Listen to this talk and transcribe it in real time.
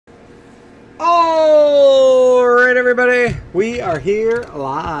everybody, we are here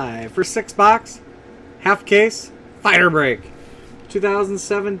live for 6-box, half case, fighter break.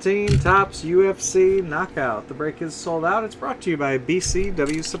 2017 Topps UFC Knockout. The break is sold out. It's brought to you by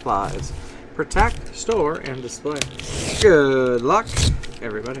BCW Supplies. Protect, store, and display. Good luck,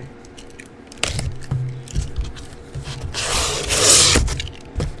 everybody.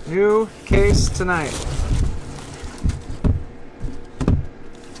 New case tonight.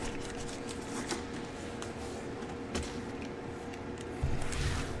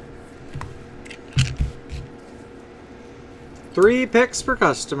 Three picks per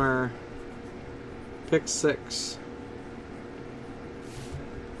customer. Pick 6.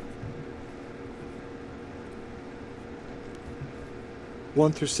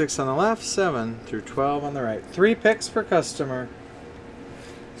 One through 6 on the left, 7 through 12 on the right. 3 picks per customer.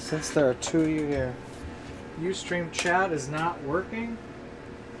 Since there are 2 of you here. Ustream chat is not working.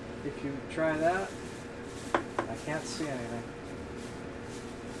 If you try that, I can't see anything.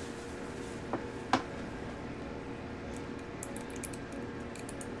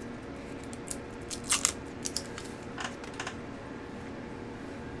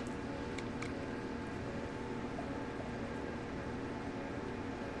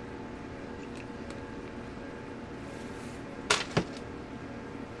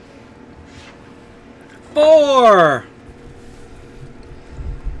 Four.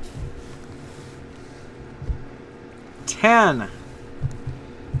 10.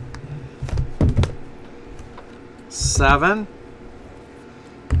 7.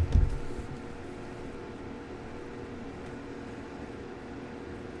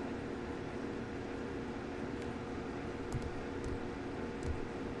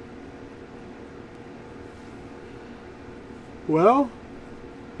 12.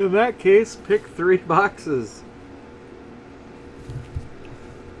 In that case, pick 3 boxes.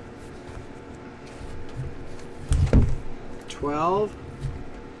 $12,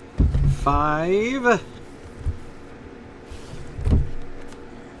 5,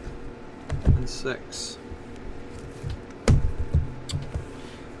 and 6.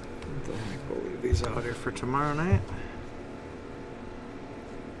 What the heck? We'll leave these out here for tomorrow night.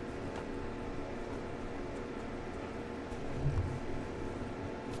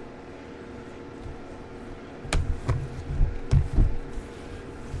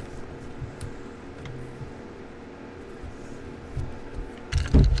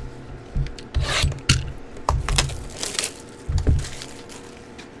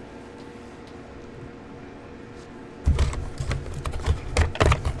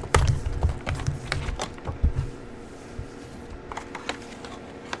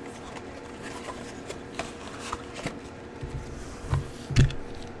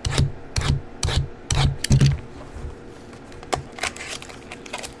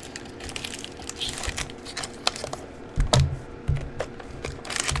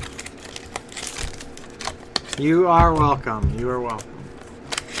 You are welcome. You are welcome.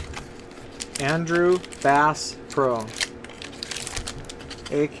 Andrew Bass Pro,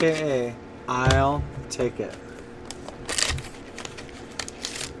 aka I'll Take It.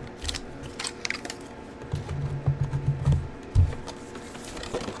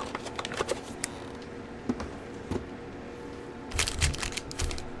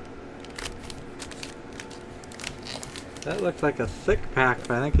 That looked like a thick pack,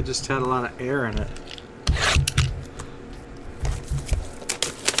 but I think it just had a lot of air in it.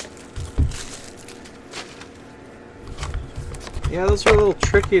 Yeah, those are a little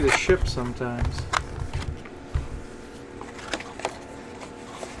tricky to ship sometimes.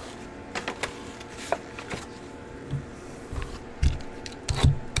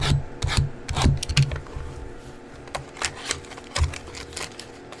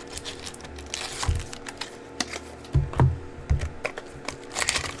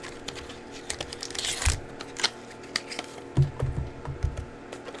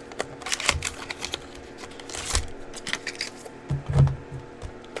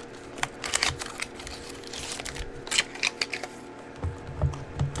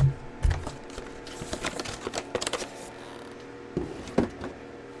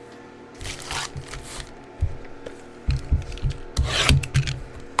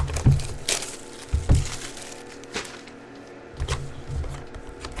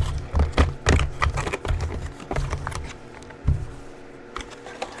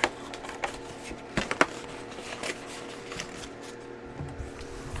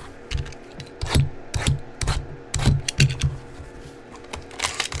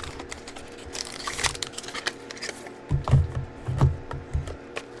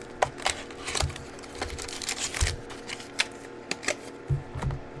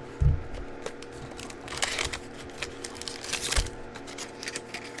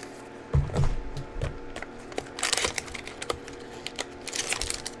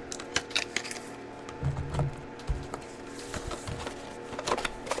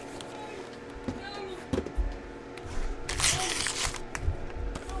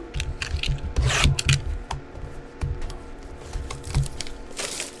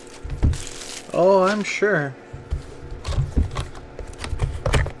 Oh, I'm sure.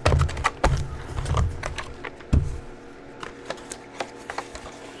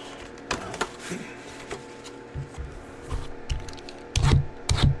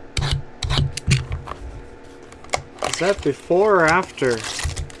 Is that before or after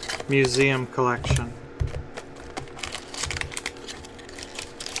museum collection?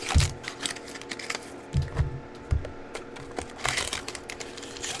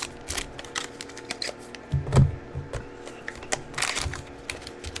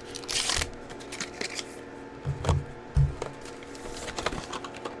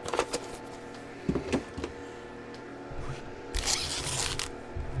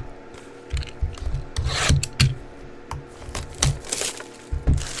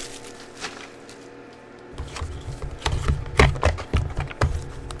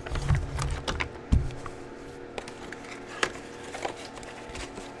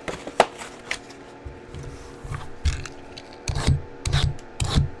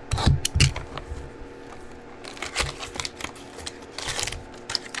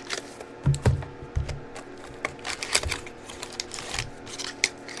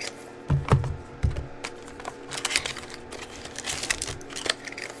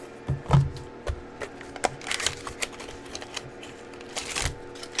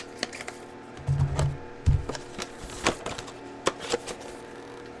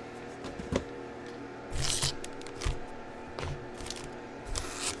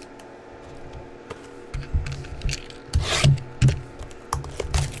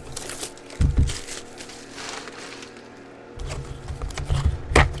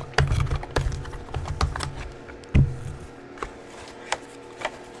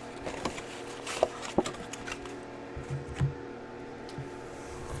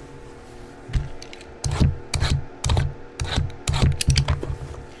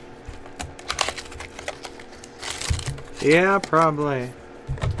 Yeah, probably.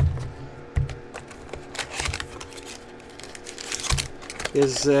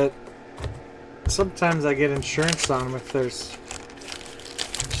 Is that sometimes I get insurance on them if there's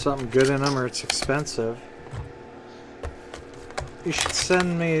something good in them or it's expensive. You should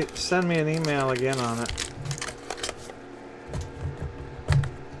send me an email again on it.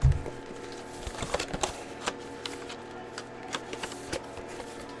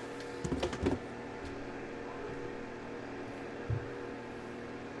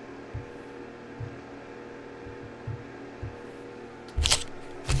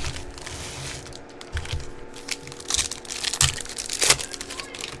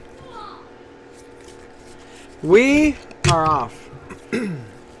 We are off.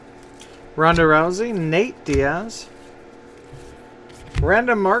 Ronda Rousey, Nate Diaz,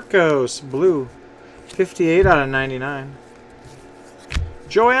 Random Marcos, blue, 58 out of 99.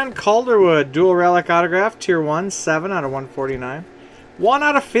 Joanne Calderwood, dual relic autograph, tier 1, 7 out of 149. 1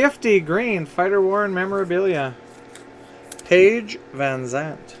 out of 50, green, Fighter Warren memorabilia. Paige Van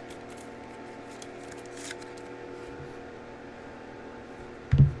Zandt.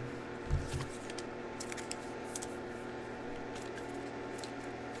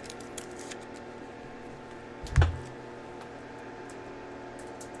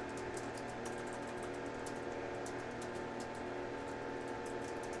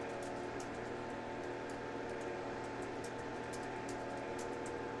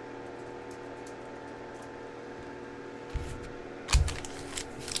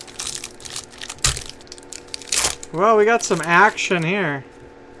 Well, we got some action here.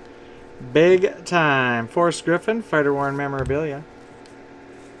 Big time. Forrest Griffin, Fighter Warren memorabilia.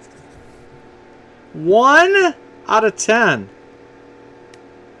 1 out of 10.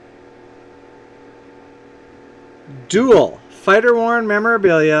 Dual Fighter Warren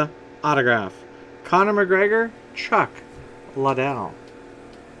memorabilia autograph. Conor McGregor, Chuck Liddell.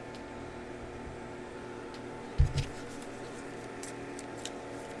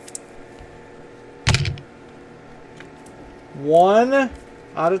 One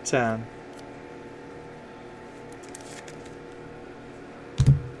out of 10.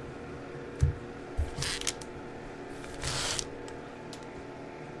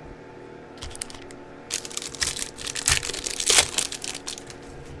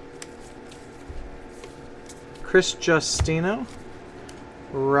 Chris Justino,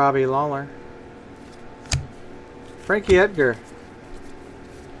 Robbie Lawler, Frankie Edgar,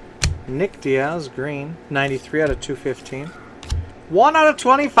 Nick Diaz, green, 93 out of 215. 1 out of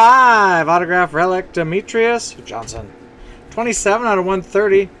 25, autograph relic, Demetrius Johnson. 27 out of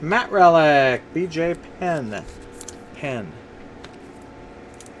 130, Matt Relic, BJ Penn.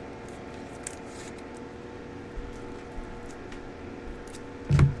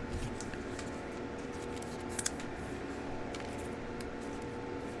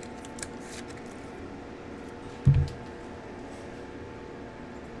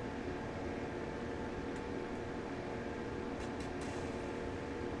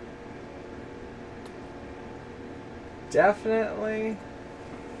 Definitely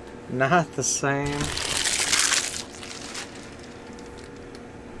not the same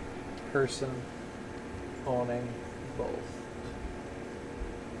person owning both.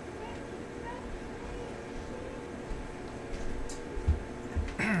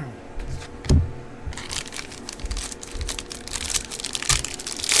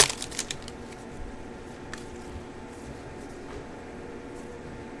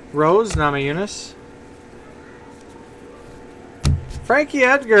 Rose, Namajunas. Frankie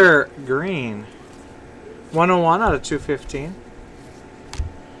Edgar, green. 101 out of 215.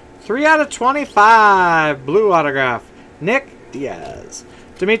 3 out of 25, blue autograph. Nick Diaz.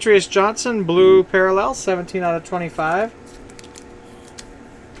 Demetrius Johnson, blue parallel, 17 out of 25.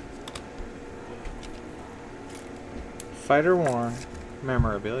 Fighter worn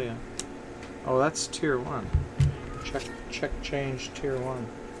memorabilia. Oh, that's tier 1. Check change tier 1.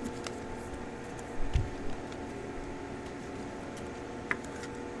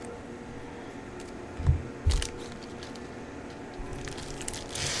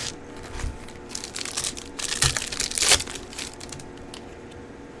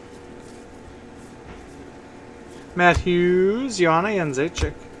 Matt Hughes, Joanna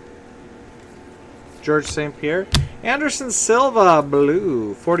Jędrzejczyk. George St. Pierre. Anderson Silva,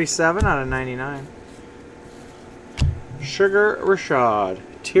 blue, 47 out of 99. Sugar Rashad,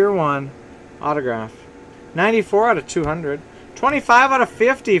 tier 1, autograph. 94 out of 200. 25 out of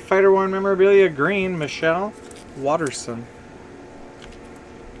 50, fighter worn memorabilia, green, Michelle Watterson.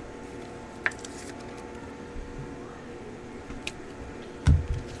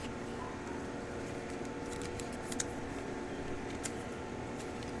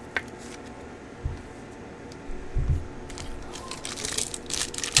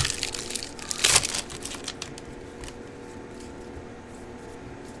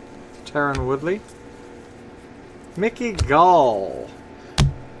 Tyron Woodley. Mickey Gall.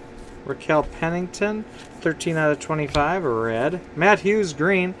 Raquel Pennington, 13 out of 25, red. Matt Hughes,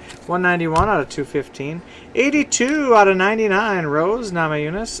 green, 191 out of 215. 82 out of 99, Rose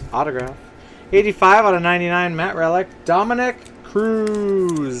Namajunas, autograph. 85 out of 99, Matt Relic. Dominic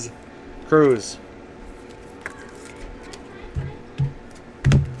Cruz.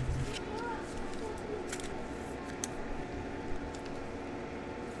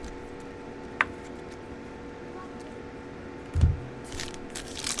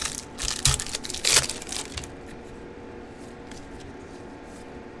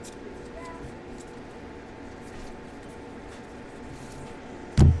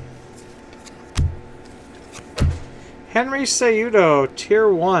 Henry Cejudo, tier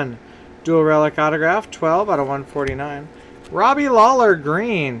 1, dual relic autograph, 12 out of 149. Robbie Lawler,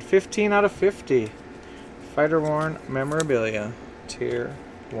 green, 15 out of 50. Fighter worn memorabilia, tier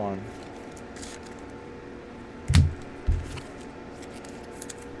 1.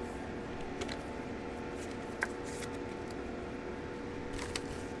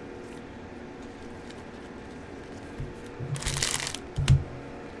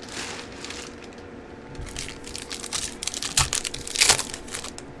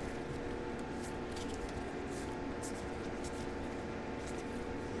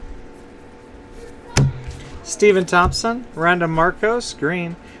 Stephen Thompson, Randa Marcos,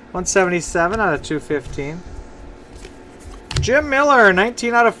 green, 177 out of 215. Jim Miller,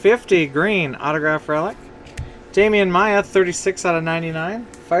 19 out of 50, green, autograph relic. Damian Maya, 36 out of 99,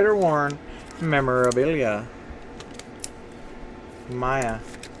 fighter worn memorabilia. Maya.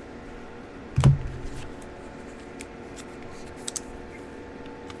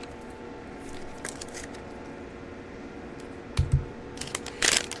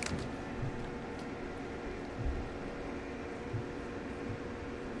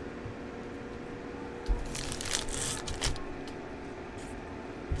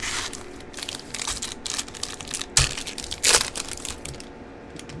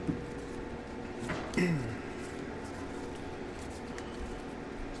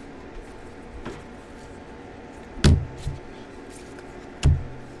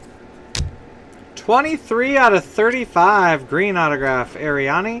 $23 out of 35, green autograph,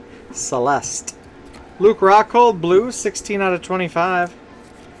 Ariani Celeste. Luke Rockhold, blue, 16 out of 25.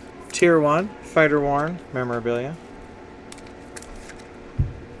 Tier 1, fighter worn memorabilia.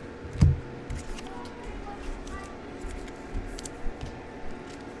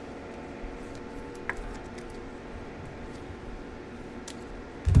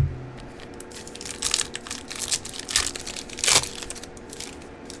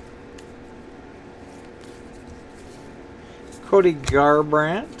 Cody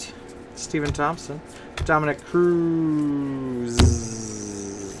Garbrandt, Stephen Thompson, Dominic Cruz,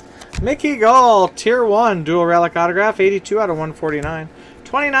 Mickey Gall, Tier 1, dual relic autograph, 82 out of 149.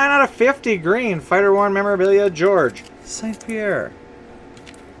 29 out of 50, green, fighter worn memorabilia, George St. Pierre.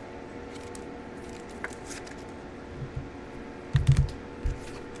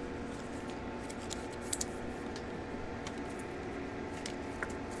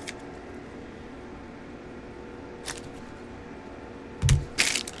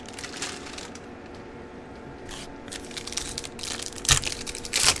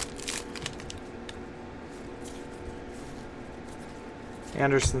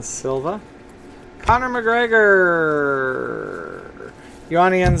 Anderson Silva. Conor McGregor.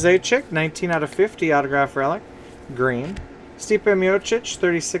 Ioanni Jędrzejczyk, 19 out of 50, autograph relic. Green. Stipe Miocic,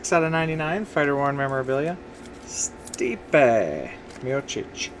 36 out of 99, fighter worn memorabilia. Stipe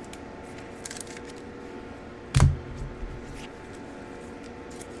Miocic.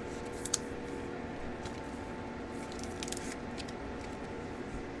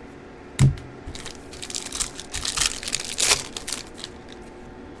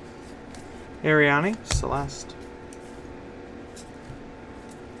 Ariani, Celeste.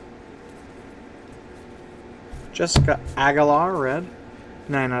 Jessica Aguilar, red.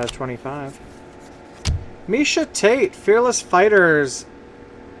 9 out of 25. Misha Tate, Fearless Fighters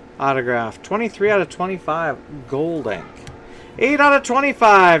autograph. 23 out of 25, gold ink. 8 out of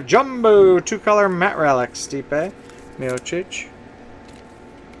 25, Jumbo, two-color matte relic. Stipe Miocic.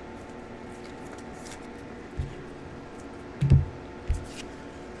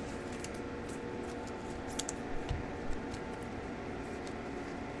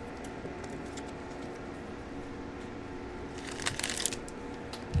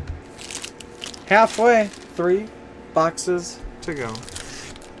 Halfway, 3 boxes to go.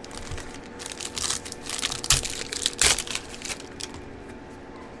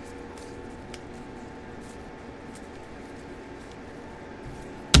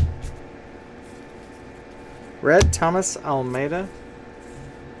 Red, Thomas Almeida,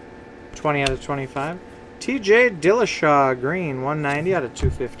 20 out of 25. TJ Dillashaw, green, 190 out of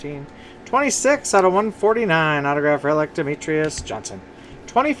 215. 26 out of 149, autograph relic, Demetrius Johnson.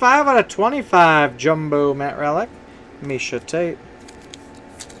 25 out of 25, Jumbo matte relic, Misha Tate.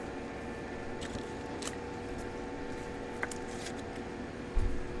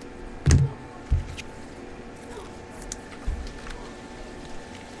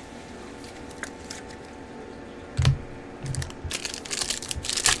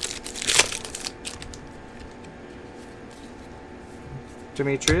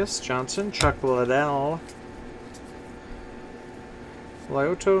 Demetrius Johnson, Chuck Liddell.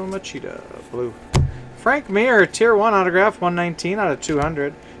 Lyoto Machida, blue. Frank Mir, Tier 1 autograph, 119 out of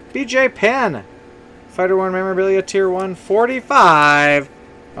 200. BJ Penn, fighter worn memorabilia, Tier 1, 45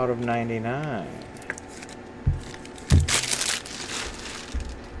 out of 99.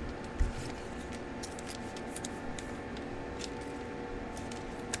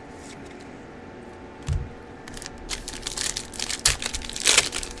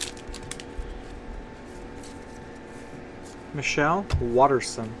 Michelle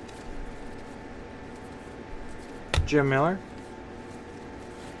Watterson. Jim Miller.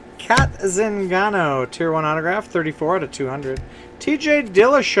 Kat Zingano, Tier 1 autograph, 34 out of 200. TJ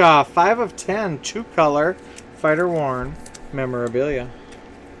Dillashaw, 5 of 10, two-color, fighter worn memorabilia.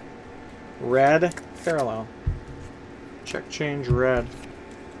 Red parallel. Check change red.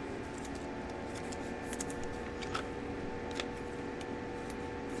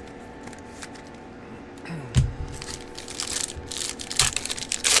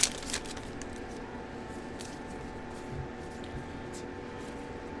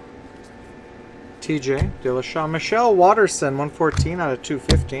 TJ Dillashaw. Michelle Watterson, 114 out of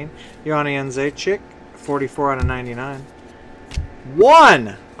 215. Ioanni Jędrzejczyk, 44 out of 99.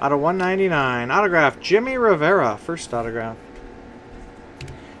 1 out of 199. Autograph, Jimmy Rivera, first autograph.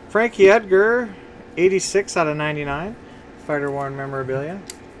 Frankie Edgar, 86 out of 99. Fighter worn memorabilia.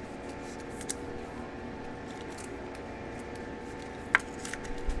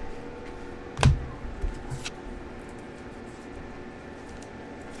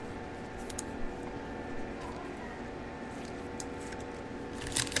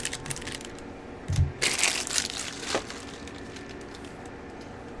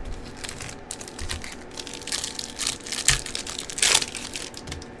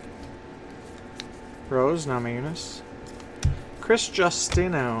 Rose Namajunas. Chris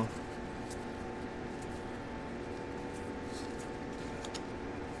Justino.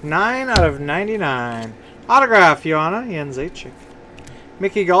 9 out of 99. Autograph, Ioanni Jędrzejczyk.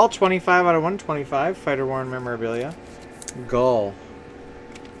 Mickey Gall, 25 out of 125. Fighter worn memorabilia. Gall.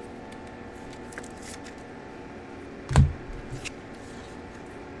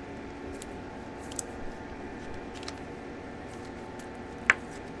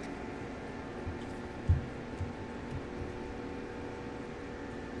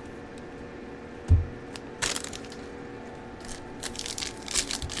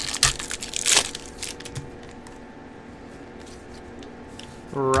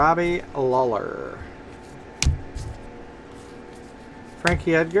 Robbie Lawler.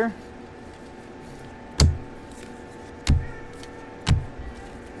 Frankie Edgar.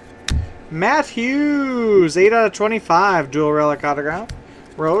 Matt Hughes, 8 out of 25, dual relic autograph.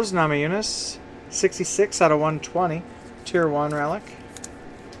 Rose Namajunas, 66 out of 120, tier 1 relic.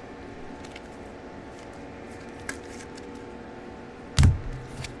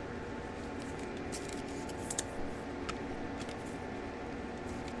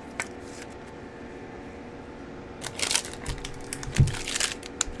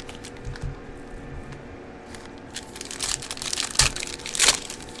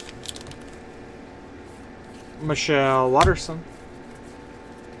 Michelle Watterson.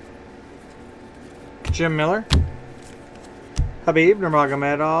 Jim Miller. Habib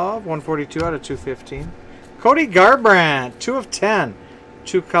Nurmagomedov, 142 out of 215. Cody Garbrandt, 2 of 10.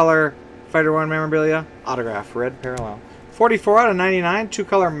 2-color Fighter 1 memorabilia. Autograph, red parallel. 44 out of 99.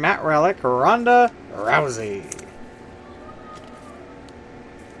 2-color matte relic. Ronda Rousey.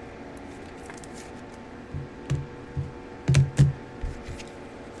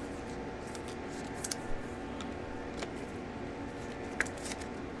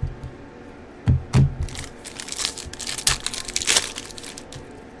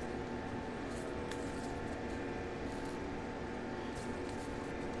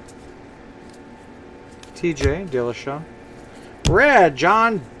 TJ Dillashaw. Red,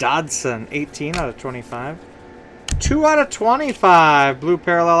 John Dodson, 18 out of 25. 2 out of 25. Blue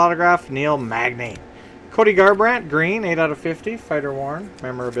parallel autograph, Neil Magny. Cody Garbrandt, green, 8 out of 50. Fighter worn,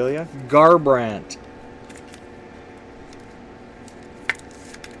 memorabilia. Garbrandt.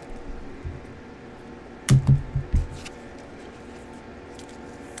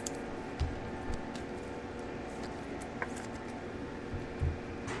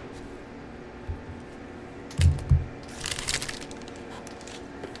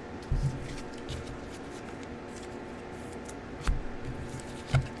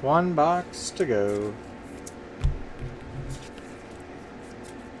 One box to go.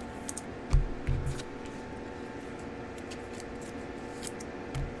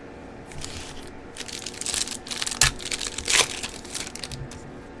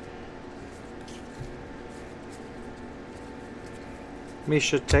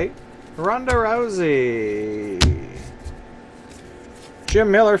 Misha Tate. Ronda Rousey.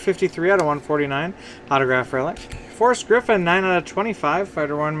 Jim Miller, 53 out of 149. Autograph relic. Forrest Griffin, 9 out of 25.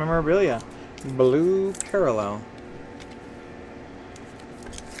 Fighter 1 memorabilia. Blue parallel.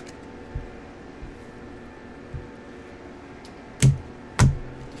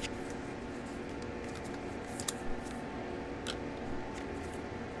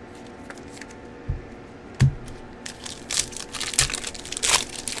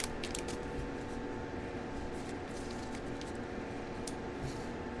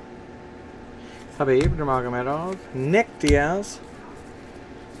 Habib Nurmagomedov, Nick Diaz,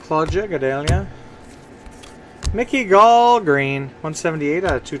 Claudia Gadelha, Mickey Gall, green, 178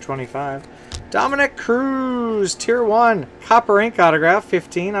 out of 225. Dominic Cruz, tier 1, copper ink autograph,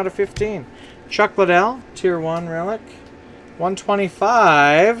 15 out of 15. Chuck Liddell, tier 1 relic,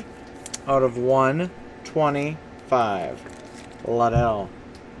 125 out of 125. Liddell.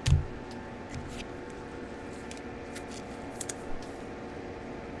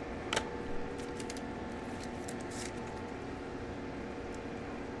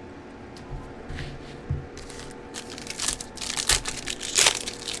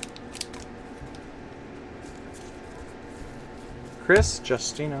 Chris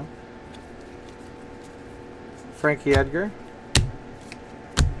Justino. Frankie Edgar.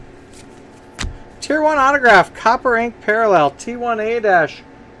 Tier 1 autograph, copper ink parallel,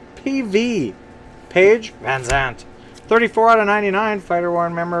 T1A-PV. Paige Van Zandt. 34 out of 99, fighter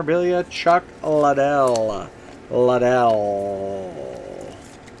worn memorabilia, Chuck Liddell. Liddell.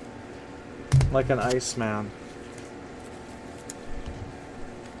 Like an Iceman.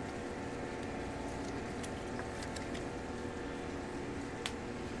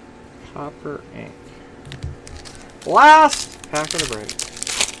 Copper ink. Last pack of the break.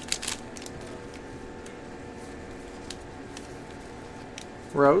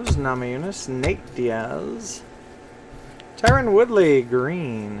 Rose Namajunas, Nate Diaz. Tyron Woodley,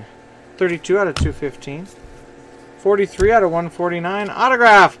 green. 32 out of 215. 43 out of 149.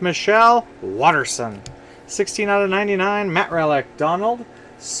 Autograph, Michelle Watterson. 16 out of 99. Matt Relic, Donald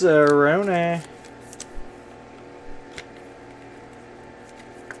Cerrone.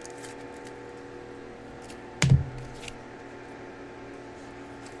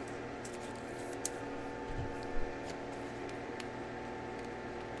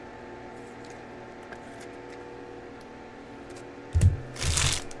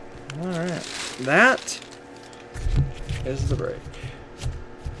 All right. That is the break.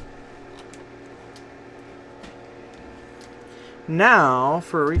 Now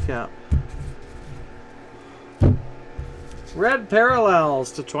for a recap. Red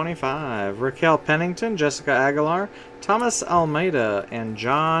Parallels to 25. Raquel Pennington, Jessica Aguilar, Thomas Almeida, and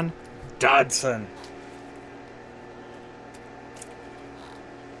John Dodson.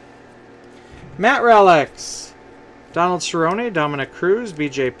 Matt Relics. Donald Cerrone, Dominic Cruz,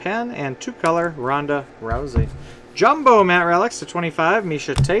 BJ Penn, and two-color Ronda Rousey. Jumbo Matt Relics to 25.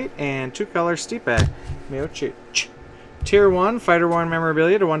 Misha Tate, and two-color Stipe Miocic. Tier 1, Fighter Worn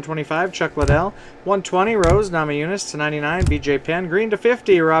Memorabilia to 125, Chuck Liddell. 120, Rose Namajunas to 99, BJ Penn. Green to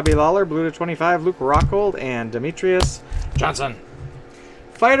 50, Robbie Lawler. Blue to 25, Luke Rockhold and Demetrius Johnson.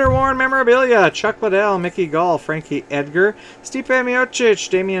 Fighter Worn Memorabilia, Chuck Liddell, Mickey Gall, Frankie Edgar, Stipe Miocic,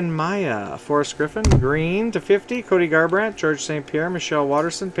 Damian Maya, Forrest Griffin. Green to 50, Cody Garbrandt, George St. Pierre, Michelle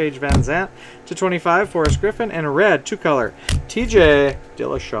Watterson, Paige Van Zandt to 25, Forrest Griffin. And red, two-color, TJ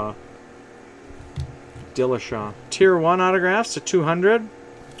Dillashaw. Tier 1 autographs to 200,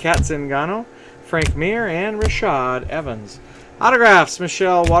 Kat Zingano, Frank Mir, and Rashad Evans. Autographs,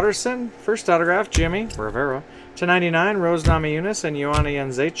 Michelle Watterson. First autograph, Jimmy Rivera. To 99, Rose Namajunas and Ioana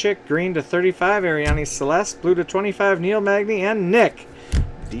Jędrzejczyk. Green to 35, Ariane Celeste. Blue to 25, Neil Magny and Nick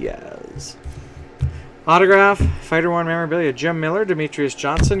Diaz. Autograph, Fighter Worn Memorabilia, Jim Miller, Demetrius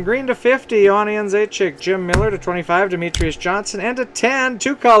Johnson. Green to 50, Ioana Jędrzejczyk. Jim Miller to 25, Demetrius Johnson. And to 10,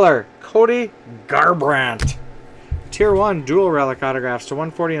 two-color, Cody Garbrandt. Tier 1 dual relic autographs to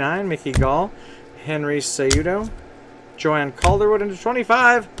 149, Mickey Gall, Henry Cejudo, Joanne Calderwood. And to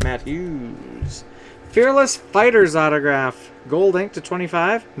 25, Matt Hughes. Fearless Fighters autograph, gold ink to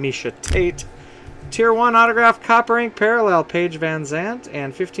 25, Misha Tate. Tier 1 autograph, copper ink parallel, Paige Van Zandt.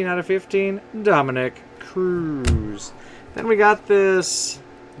 And 15 out of 15, Dominic Cruz. Then we got this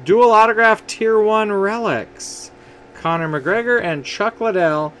dual autograph Tier 1 relics, Conor McGregor and Chuck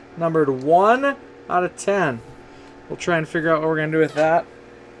Liddell, numbered 1 out of 10. We'll try and figure out what we're going to do with that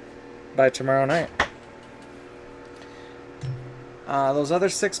by tomorrow night. Those other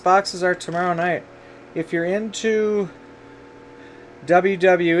 6 boxes are tomorrow night. If you're into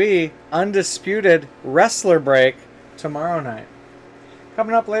WWE, Undisputed Wrestler Break tomorrow night.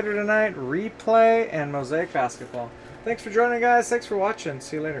 Coming up later tonight, Replay and Mosaic Basketball. Thanks for joining, guys. Thanks for watching.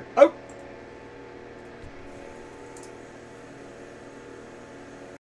 See you later. Oh!